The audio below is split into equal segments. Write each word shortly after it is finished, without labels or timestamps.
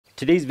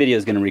Today's video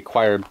is going to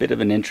require a bit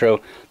of an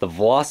intro. The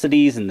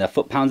velocities and the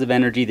foot-pounds of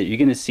energy that you're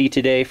going to see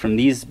today from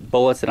these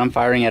bullets that I'm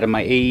firing out of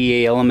my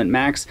AEA Element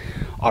Max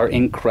are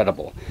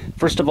incredible.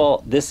 First of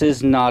all, this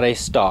is not a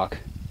stock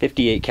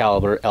 58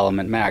 caliber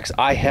Element Max.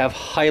 I have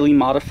highly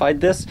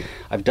modified this.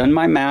 I've done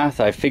my math.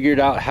 I've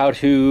figured out how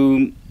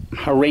to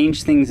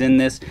arrange things in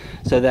this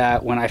so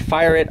that when I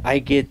fire it, I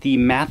get the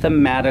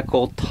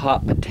mathematical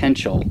top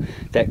potential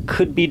that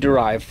could be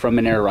derived from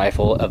an air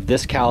rifle of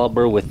this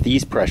caliber with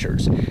these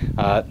pressures.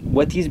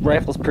 What these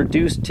rifles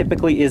produce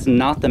typically is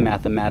not the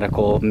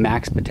mathematical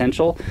max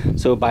potential,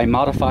 so by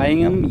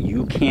modifying them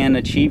you can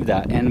achieve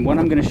that. And what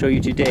I'm going to show you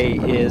today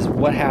is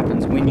what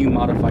happens when you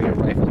modify your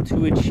rifle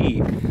to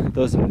achieve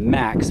those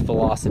max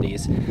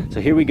velocities. So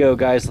here we go,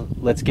 guys,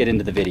 let's get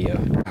into the video.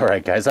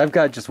 Alright guys, I've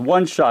got just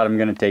one shot I'm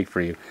going to take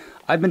for you.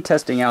 I've been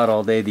testing out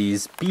all day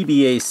these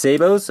BBA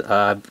Sabots.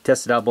 I've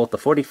tested out both the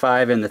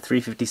 45 and the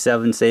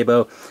 357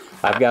 Sabot.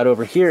 I've got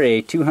over here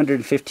a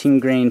 215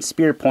 grain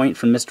spear point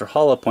from Mr.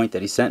 Hollow Point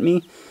that he sent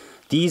me.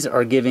 These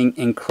are giving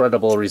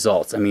incredible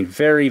results. I mean,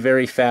 very,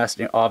 very fast,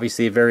 and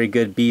obviously a very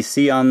good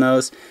BC on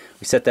those.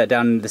 We set that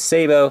down into the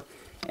Sabot,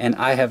 and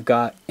I have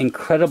got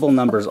incredible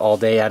numbers all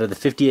day out of the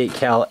 58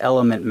 cal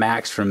Element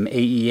Max from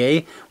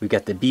AEA. We've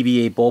got the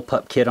BBA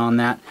Bullpup kit on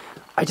that.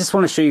 I just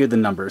want to show you the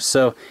numbers.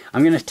 So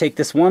I'm going to take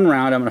this one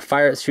round, I'm going to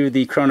fire it through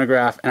the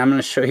chronograph, and I'm going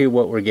to show you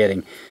what we're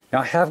getting. Now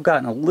I have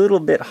gotten a little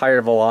bit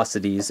higher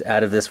velocities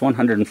out of this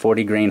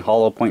 140 grain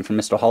Hollow Point from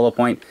Mr. Hollow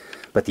Point,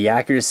 but the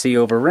accuracy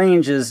over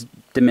range is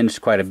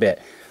diminished quite a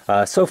bit.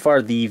 So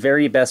far the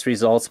very best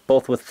results,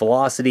 both with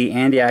velocity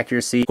and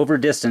accuracy over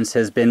distance,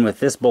 has been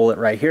with this bullet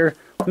right here.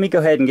 Let me go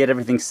ahead and get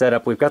everything set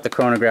up. We've got the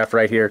chronograph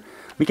right here.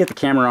 Let me get the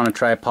camera on a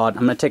tripod.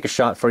 I'm going to take a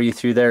shot for you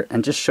through there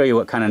and just show you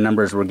what kind of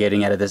numbers we're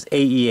getting out of this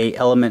AEA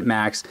Element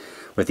Max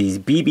with these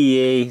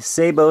BBA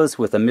Sabots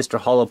with a Mr.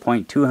 Hollow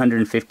Point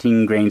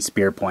 215 grain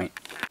spear point.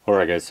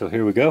 Alright guys, so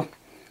here we go.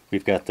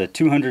 We've got the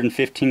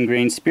 215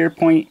 grain spear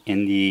point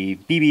in the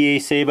BBA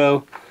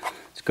Sabot.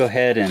 Let's go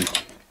ahead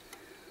and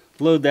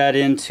load that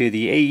into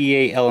the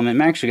AEA Element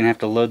Max. You're going to have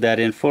to load that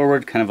in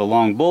forward, kind of a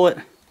long bullet,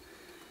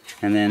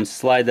 and then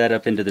slide that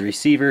up into the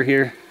receiver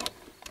here,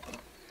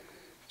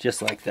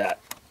 just like that.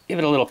 Give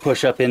it a little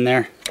push up in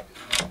there.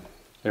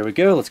 There we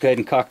go. Let's go ahead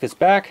and cock this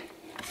back.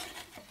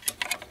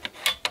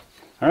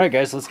 Alright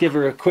guys, let's give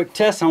her a quick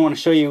test. I want to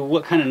show you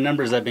what kind of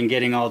numbers I've been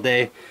getting all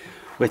day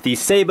with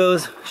these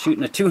Sabots,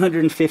 shooting a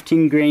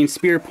 215 grain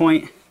spear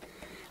point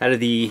out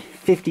of the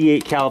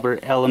 58 caliber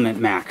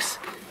Element Max.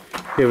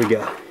 Here we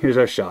go. Here's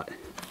our shot.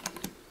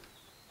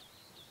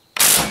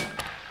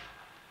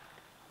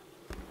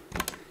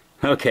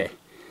 Okay,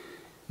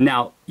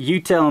 now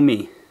you tell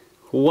me,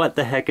 what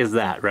the heck is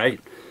that, right?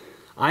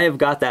 I have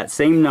got that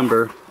same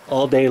number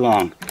all day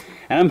long,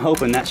 and I'm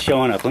hoping that's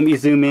showing up. Let me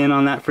zoom in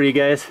on that for you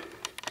guys.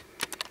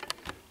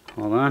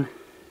 Hold on.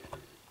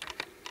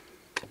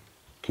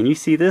 Can you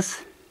see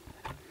this?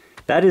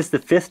 That is the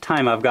 5th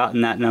time I've gotten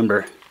that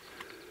number.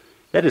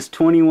 That is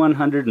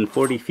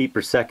 2,140 feet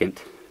per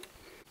second.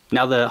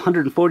 Now the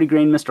 140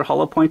 grain Mr.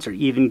 Hollow Points are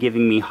even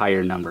giving me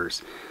higher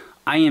numbers.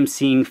 I am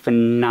seeing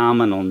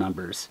phenomenal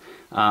numbers.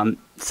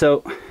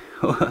 So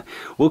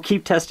we'll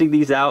keep testing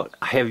these out.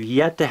 I have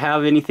yet to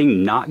have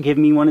anything not give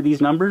me one of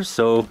these numbers,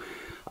 so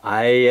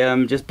I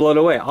am just blown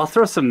away. I'll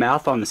throw some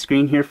math on the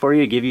screen here for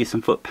you, give you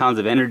some foot-pounds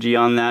of energy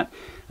on that.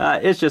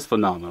 It's just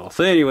phenomenal.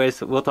 So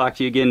anyways, we'll talk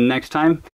to you again next time.